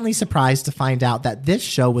was pleasantly surprised to find out that this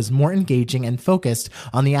show was more engaging and focused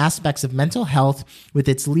on the aspects of mental health health with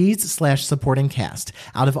its leads/supporting cast.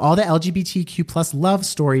 Out of all the LGBTQ plus love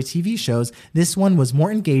story TV shows, this one was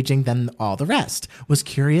more engaging than all the rest. Was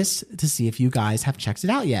curious to see if you guys have checked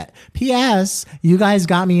it out yet. P.S. You guys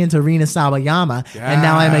got me into Rina Sawayama, and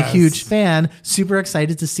now I'm a huge fan. Super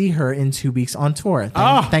excited to see her in 2 weeks on tour.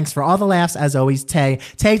 Thanks for all the laughs, as always, Tay.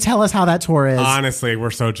 Tay, tell us how that tour is. Honestly,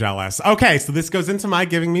 we're so jealous. Okay, so this goes into my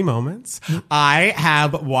giving me moments. I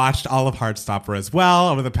have watched all of Heartstopper as well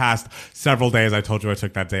over the past several days. I told you I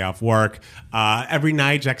took that day off work. Every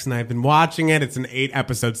night, Jex and I have been watching it. It's an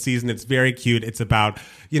 8-episode season. It's very cute. It's about,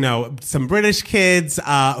 some British kids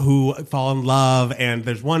who fall in love, and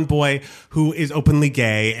there's one boy who is openly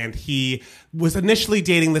gay, and he was initially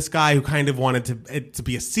dating this guy who kind of wanted it to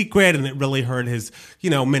be a secret, and it really hurt his,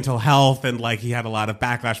 mental health, and like he had a lot of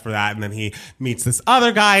backlash for that. And then he meets this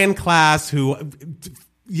other guy in class who,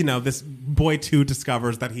 this boy 2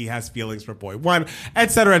 discovers that he has feelings for boy 1,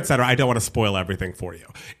 et cetera, et cetera. I don't want to spoil everything for you.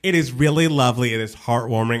 It is really lovely. It is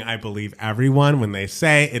heartwarming. I believe everyone when they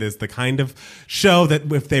say it is the kind of show that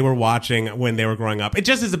if they were watching when they were growing up, it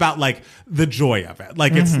just is about like the joy of it.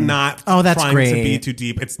 Like it's not trying to be too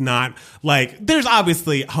deep. It's not like, there's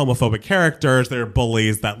obviously homophobic characters. There are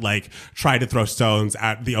bullies that like try to throw stones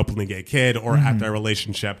at the openly gay kid or at their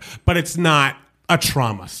relationship, but it's not a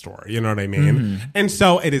trauma story, you know what I mean? And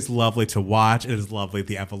so it is lovely to watch. It is lovely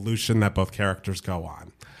the evolution that both characters go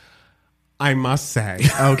on. I must say.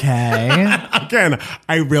 Okay. Again,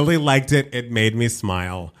 I really liked it. It made me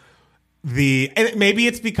smile. Maybe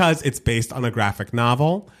it's because it's based on a graphic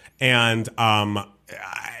novel, and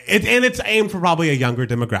it's aimed for probably a younger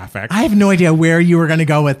demographic. I have no idea where you were going to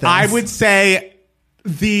go with this. I would say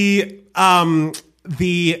the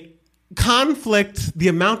conflict, the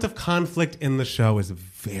amount of conflict in the show is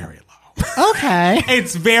very low. Okay.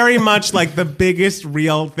 It's very much like the biggest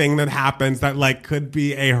real thing that happens that like could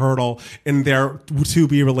be a hurdle in their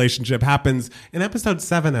to-be relationship happens in episode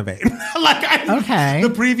 7 of 8. Okay. The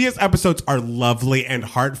previous episodes are lovely and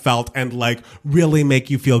heartfelt and like really make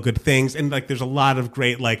you feel good things. And like there's a lot of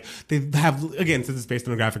great, like they have, again, since it's based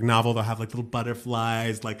on a graphic novel, they'll have like little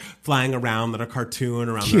butterflies like flying around that are cartoon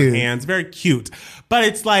around their hands. Very cute. But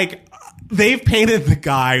it's like, they've painted the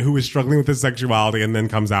guy who is struggling with his sexuality and then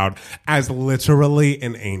comes out as literally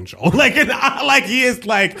an angel. Like he is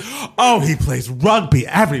like, he plays rugby.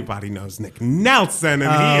 Everybody knows Nick Nelson.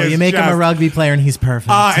 And you make him a rugby player and he's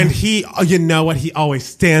perfect. And he, you know what? He always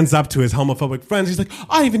stands up to his homophobic friends. He's like,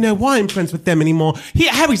 I don't even know why I'm friends with them anymore.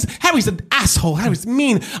 Harry's an asshole. Harry's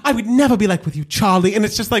mean. I would never be like with you, Charlie. And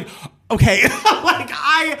it's just like, okay, like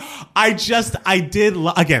I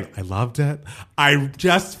loved it. I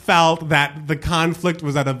just felt that the conflict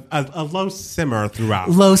was at a low simmer throughout.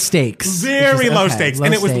 Low stakes. Very low stakes.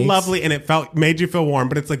 And it was lovely and it made you feel warm.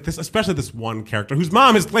 But it's like this, especially this one character whose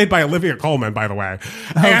mom is played by Olivia Colman, by the way.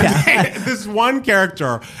 And this one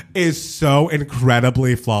character is so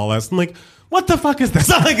incredibly flawless. I'm like, what the fuck is this?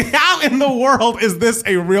 Like, how in the world is this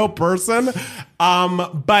a real person?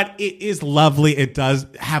 But it is lovely. It does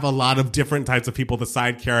have a lot of different types of people. The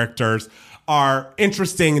side characters are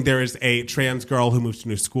interesting. There is a trans girl who moves to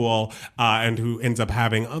new school and who ends up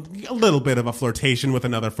having a little bit of a flirtation with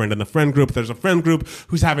another friend in the friend group. There's a friend group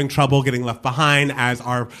who's having trouble getting left behind as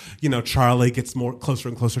our, Charlie gets more closer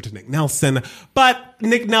and closer to Nick Nelson. But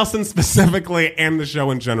Nick Nelson specifically and the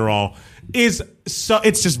show in general is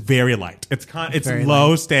it's just very light. It's very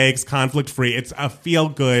low light. Stakes, conflict free. It's a feel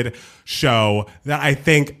good show that I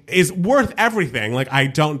think is worth everything. Like I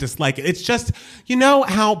don't dislike it. It's just,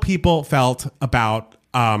 how people felt about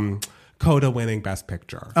Coda winning Best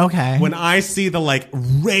Picture. Okay. When I see the like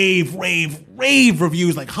rave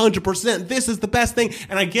reviews, like 100%, this is the best thing.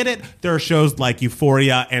 And I get it. There are shows like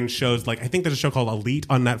Euphoria and shows like, I think there's a show called Elite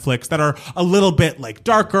on Netflix that are a little bit like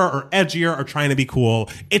darker or edgier or trying to be cool.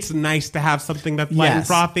 It's nice to have something that's light and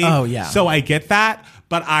frothy. Oh, yeah. So I get that.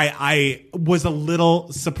 But I was a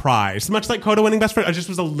little surprised. Much like Coda winning Best Picture, I just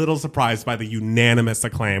was a little surprised by the unanimous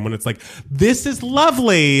acclaim when it's like, this is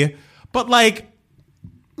lovely, but like,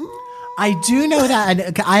 I do know that,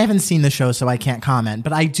 and I haven't seen the show, so I can't comment,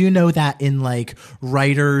 but I do know that in like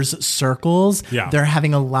writers' circles, they're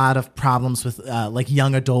having a lot of problems with like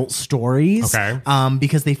young adult stories. Okay.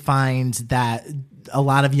 Because they find that a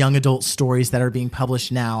lot of young adult stories that are being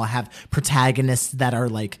published now have protagonists that are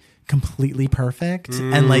like completely perfect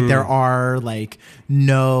and like there are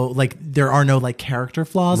no character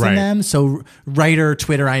flaws in them. So writer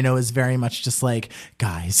Twitter I know is very much just like,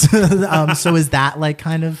 guys. So is that like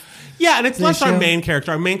kind of and it's less our main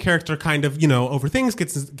character. Our main character kind of,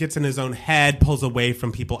 overthinks, gets in his own head, pulls away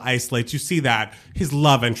from people, isolates. You see that his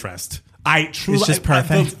love interest I truly, It's just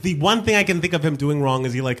perfect. The one thing I can think of him doing wrong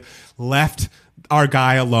is he like left our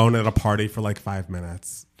guy alone at a party for like 5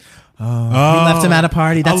 minutes. He left him at a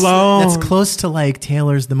party. Alone. That's close to like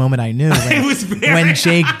Taylor's The Moment I Knew. When, It was very- when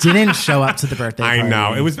Jake didn't show up to the birthday party. I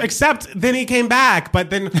know it was, except then he came back, but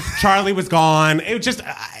then Charlie was gone. It just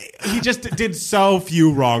he just did so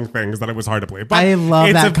few wrong things that it was hard to believe. But I love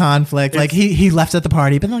it's that conflict. Like he left at the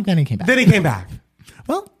party, but like then he came back. Then he came back.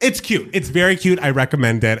 Well, It's cute. It's very cute. I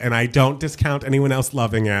recommend it, and I don't discount anyone else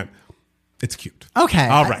loving it. It's cute. okay.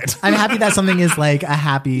 All right. I'm happy that something is like a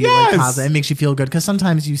happy, Yes. like positive. It makes you feel good because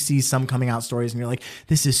sometimes you see some coming out stories and you're like,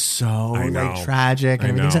 this is so I know. like tragic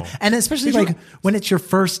and I everything. know. And especially like when it's your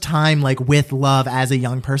first time like with love as a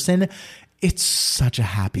young person, it's such a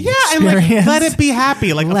happy And like, experience. let it be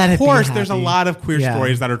happy. Like, Let of it be course, there's a happy. lot of queer Yeah.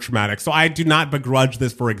 stories that are traumatic. So I do not begrudge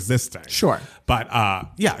this for existing. Sure. But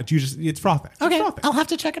it's frothy. Okay, It's frothy. I'll have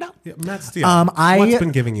to check it out. Yeah, Matt Steele, I- what's been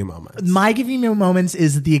giving you moments? My giving you moments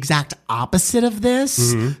is the exact opposite of this.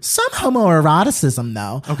 Some homoeroticism,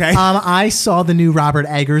 though. Mm-hmm. Okay. I saw the new Robert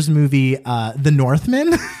Eggers movie, The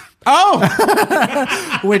Northman,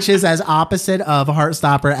 Oh, which is as opposite of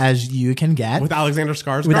Heartstopper as you can get. with Alexander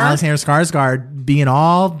Skarsgård. With Alexander Skarsgård being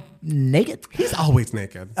all naked. He's always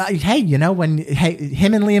naked. Hey, you know when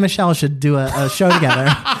him and Leah Michelle should do a show together.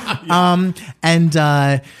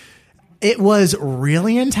 It was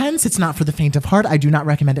really intense. It's not for the faint of heart. I do not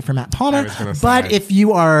recommend it for Matt Palmer. I was gonna say. But if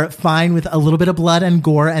you are fine with a little bit of blood and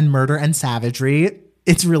gore and murder and savagery,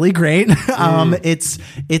 it's really great. It's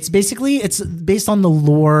basically it's based on the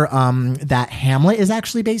lore that Hamlet is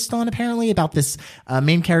actually based on. Apparently, about this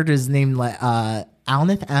main character is named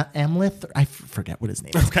Amleth. I forget what his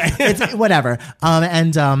name is. Okay. It's whatever.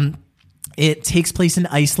 It takes place in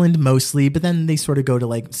Iceland mostly, but then they sort of go to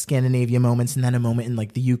like Scandinavia moments and then a moment in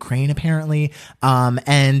like the Ukraine apparently.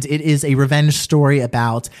 And it is a revenge story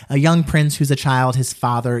about a young prince who's a child. His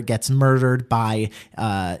father gets murdered by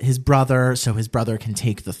his brother, so his brother can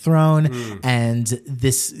take the throne. And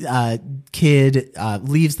this kid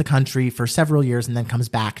leaves the country for several years and then comes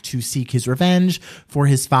back to seek his revenge for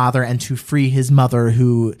his father and to free his mother,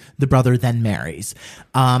 who the brother then marries.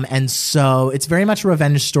 And so it's very much a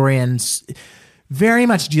revenge story and very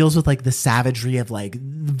much deals with like the savagery of like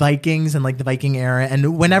Vikings and like the Viking era.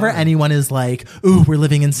 And whenever anyone is like, ooh, we're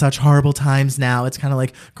living in such horrible times now, it's kind of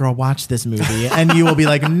like, girl, watch this movie. And you will be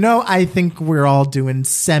like, no, I think we're all doing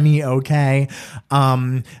semi okay.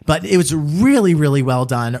 But it was really, really well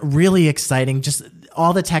done, really exciting. Just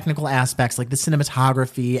all the technical aspects, like the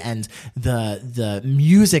cinematography and the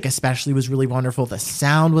music especially was really wonderful. The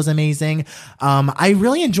sound was amazing. I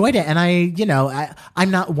really enjoyed it. And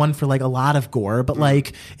I'm not one for like a lot of gore, but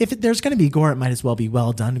like if there's going to be gore, it might as well be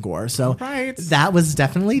well done gore. So Right. that was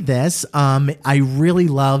definitely this. I really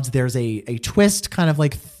loved, there's a twist kind of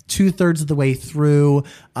like 2/3 of the way through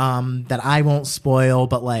that I won't spoil,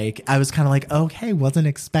 but like I was kind of like, okay, wasn't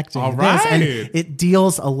expecting All this. And right. it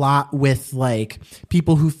deals a lot with like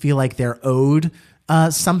people who feel like they're owed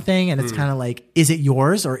something, and it's kind of like, is it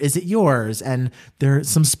yours or is it yours? And there's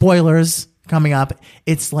some spoilers coming up.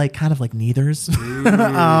 It's like kind of like neithers.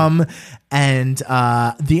 And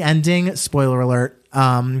the ending, spoiler alert,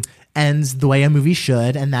 ends the way a movie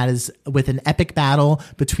should, and that is with an epic battle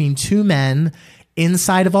between two men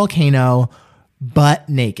inside a volcano, but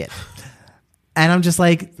naked. And I'm just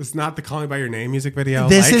like, It's not the Call Me By Your Name music video.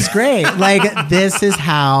 this like- is great. Like, this is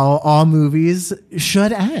how all movies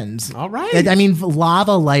should end. All right. I mean,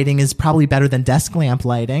 lava lighting is probably better than desk lamp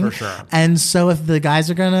lighting. For sure. And so if the guys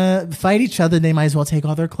are going to fight each other, they might as well take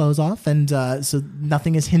all their clothes off. And so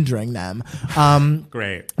nothing is hindering them.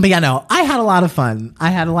 Great. But yeah, no, I had a lot of fun.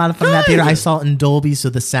 I had a lot of fun in that theater. I saw it in Dolby, so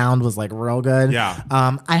the sound was like real good. Yeah.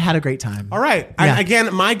 I had a great time. All right. Yeah.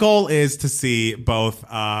 Again, my goal is to see both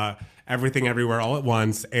Everything Everywhere All at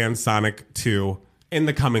Once and Sonic 2 in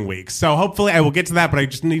the coming weeks. So hopefully I will get to that, but I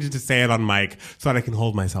just needed to say it on mic so that I can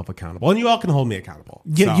hold myself accountable. And you all can hold me accountable.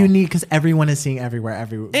 So. You need, because everyone is seeing everywhere.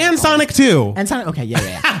 And Sonic 2. And Sonic, okay,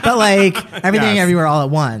 yeah. But like everything, Yes. everywhere, all at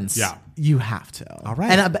once. Yeah. You have to. All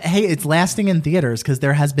right. And but, hey, it's lasting in theaters because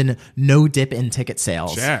there has been no dip in ticket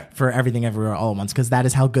sales Shit. for Everything Everywhere All at Once, because that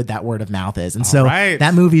is how good that word of mouth is. And so right.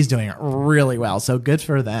 that movie's doing really well. So good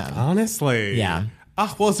for them. Honestly. Yeah.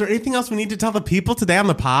 Oh, well, is there anything else we need to tell the people today on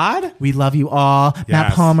the pod? We love you all. Matt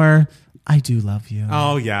Yes. Palmer, I do love you.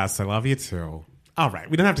 Oh, yes. I love you too. All right.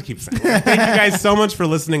 We don't have to keep saying it. Thank you guys so much for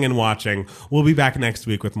listening and watching. We'll be back next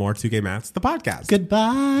week with more 2 Gay Mats, the podcast.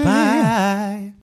 Goodbye. Bye.